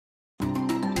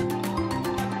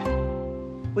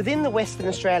Within the Western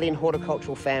Australian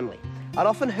horticultural family, I'd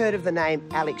often heard of the name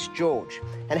Alex George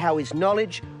and how his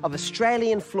knowledge of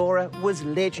Australian flora was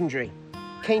legendary.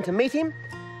 Keen to meet him,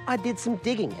 I did some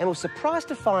digging and was surprised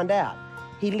to find out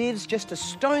he lives just a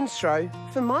stone's throw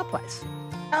from my place.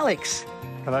 Alex.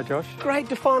 Hello, Josh. Great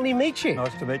to finally meet you.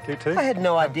 Nice to meet you too. I had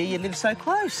no idea you lived so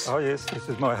close. Oh yes, this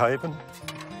is my haven.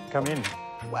 Come in.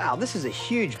 Wow, this is a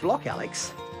huge block,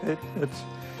 Alex. It's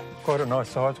quite a nice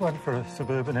size one for a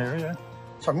suburban area.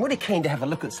 So I'm really keen to have a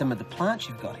look at some of the plants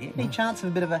you've got here. Any chance of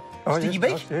a bit of a sticky yes,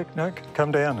 beach? Gosh, yeah, no,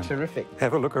 come down and Terrific.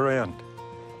 have a look around.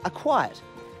 A quiet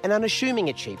and unassuming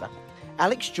achiever,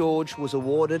 Alex George was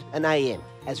awarded an AM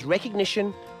as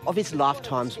recognition of his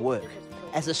lifetime's work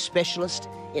as a specialist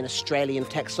in Australian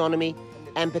taxonomy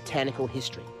and botanical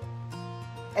history.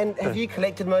 And have you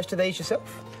collected most of these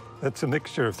yourself? It's a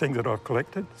mixture of things that I've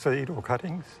collected, seed or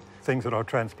cuttings, things that I've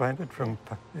transplanted from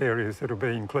areas that are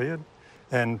being cleared,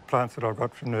 and plants that I've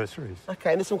got from nurseries.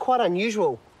 OK, and there's some quite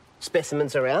unusual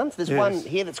specimens around. There's one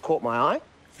here that's caught my eye.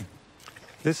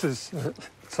 This is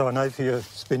Cynathia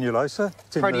spinulosa.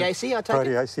 It's in Proteaceae, I take it?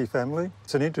 Proteaceae family.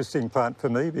 It's an interesting plant for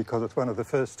me because it's one of the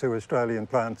first 2 Australian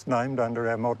plants named under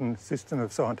our modern system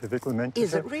of scientific nomenclature.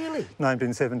 Is it really? Named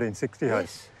in 1768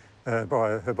 Yes.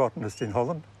 by a botanist in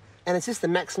Holland. And is this the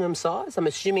maximum size? I'm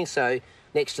assuming so,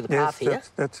 next to the path here.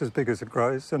 Yes, that's as big as it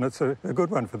grows, and it's a good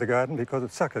one for the garden because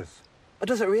it suckers. Oh,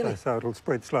 does it really? So it'll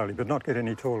spread slowly, but not get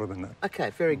any taller than that.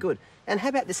 OK, very good. And how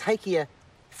about this Hakea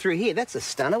through here? That's a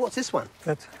stunner. What's this one?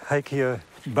 That's Hakea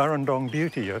Burrendong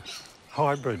Beauty, a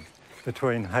hybrid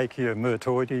between Hakea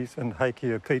myrtoides and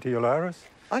Hakea petiolaris.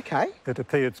 OK. It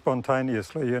appeared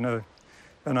spontaneously in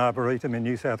an arboretum in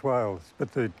New South Wales,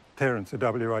 but the parents are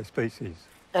WA species.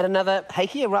 And another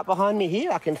Hakea right behind me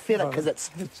here. I can feel it because it's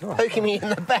poking me in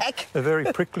the back. They're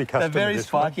very prickly customer. They're very this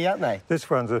spiky, one. aren't they? This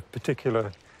one's a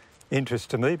particular interest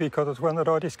to me because it's one that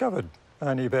I discovered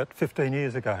only about 15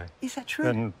 years ago. Is that true?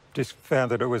 And just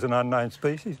found that it was an unknown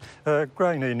species,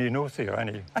 growing near New Norcia,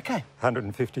 only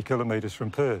 150 kilometres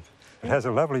from Perth. It has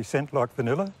a lovely scent like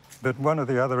vanilla, but one of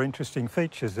the other interesting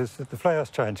features is that the flowers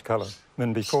change colour.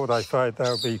 And before they fade,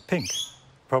 they'll be pink.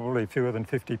 Probably fewer than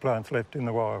 50 plants left in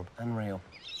the wild. Unreal.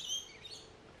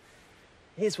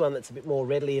 Here's one that's a bit more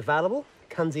readily available,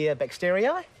 Kunzia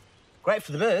baxteriae. Great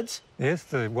for the birds. Yes,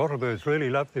 the wattlebirds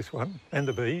really love this one, and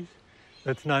the bees.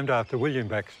 It's named after William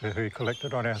Baxter, who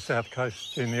collected on our south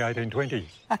coast in the 1820s.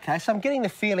 OK, so I'm getting the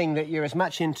feeling that you're as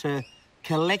much into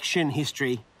collection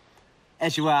history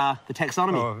as you are the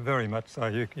taxonomy. Oh, very much so.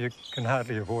 You can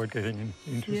hardly avoid getting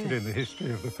interested in the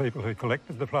history of the people who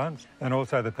collected the plants and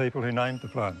also the people who named the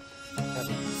plants.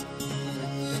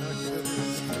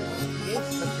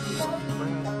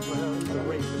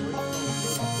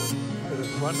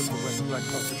 It's wonderful when the black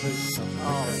cockatoos come.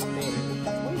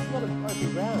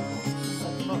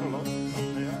 Not a lot.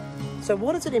 So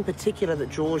what is it in particular that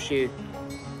draws you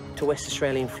to West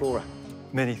Australian flora?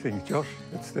 Many things, Josh.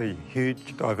 It's the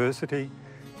huge diversity,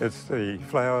 it's the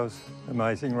flowers,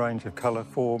 amazing range of colour,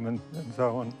 form and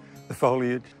so on, the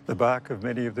foliage, the bark of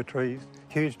many of the trees,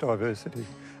 huge diversity,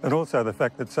 and also the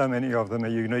fact that so many of them are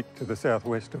unique to the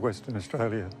southwest of Western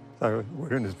Australia. So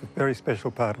we're in a very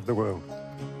special part of the world.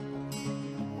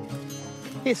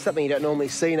 Here's something you don't normally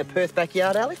see in a Perth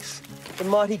backyard, Alex. The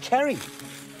mighty carry.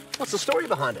 What's the story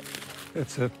behind it?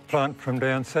 It's a plant from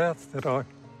down south that I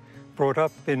brought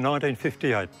up in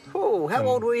 1958. Oh, how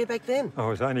old were you back then? I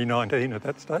was only 19 at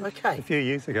that stage, a few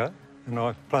years ago, and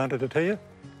I planted it here,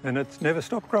 and it's never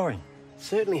stopped growing.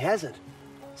 Certainly hasn't.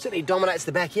 Certainly dominates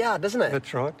the backyard, doesn't it?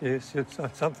 That's right, yes. It's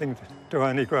something to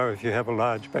only grow if you have a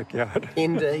large backyard.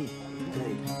 Indeed,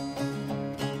 indeed.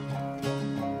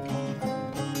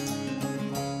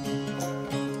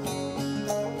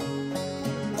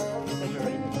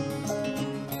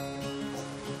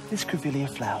 This Grevillea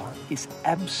flower is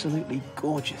absolutely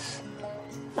gorgeous.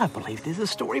 I believe there's a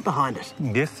story behind it.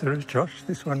 Yes, there is, Josh.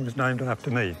 This one was named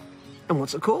after me. And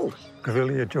what's it called?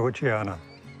 Grevillea georgiana.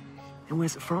 And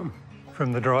where's it from?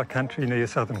 From the dry country near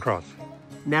Southern Cross.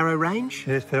 Narrow range?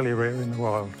 Yes, fairly rare in the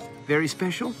wild. Very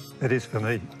special? It is for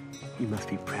me. You must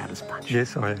be proud as punch.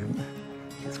 Yes, I am.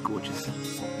 It's gorgeous.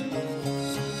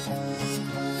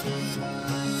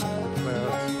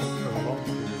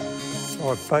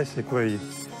 I've basically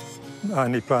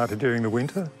only planted during the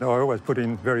winter. I always put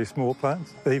in very small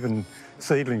plants, even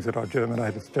seedlings that I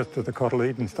germinated just to the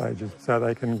cotyledon stages, so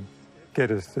they can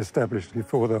get established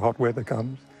before the hot weather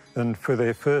comes. And for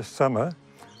their first summer,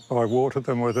 I water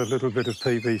them with a little bit of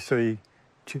PVC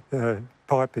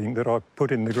piping that I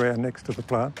put in the ground next to the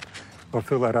plant. I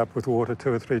fill that up with water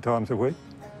 2 or 3 times a week,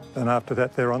 and after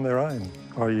that they're on their own.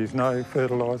 I use no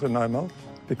fertiliser, no mulch,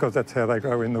 because that's how they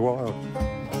grow in the wild.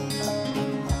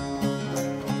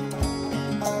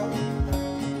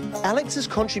 Alex's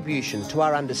contribution to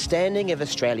our understanding of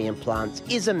Australian plants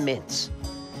is immense,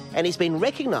 and he's been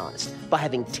recognised by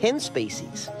having 10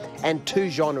 species and 2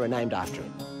 genera named after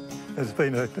him. It's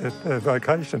been a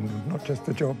vocation, not just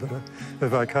a job, but a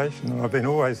vocation, and I've been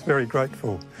always very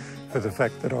grateful for the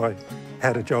fact that I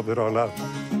had a job that I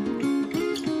loved.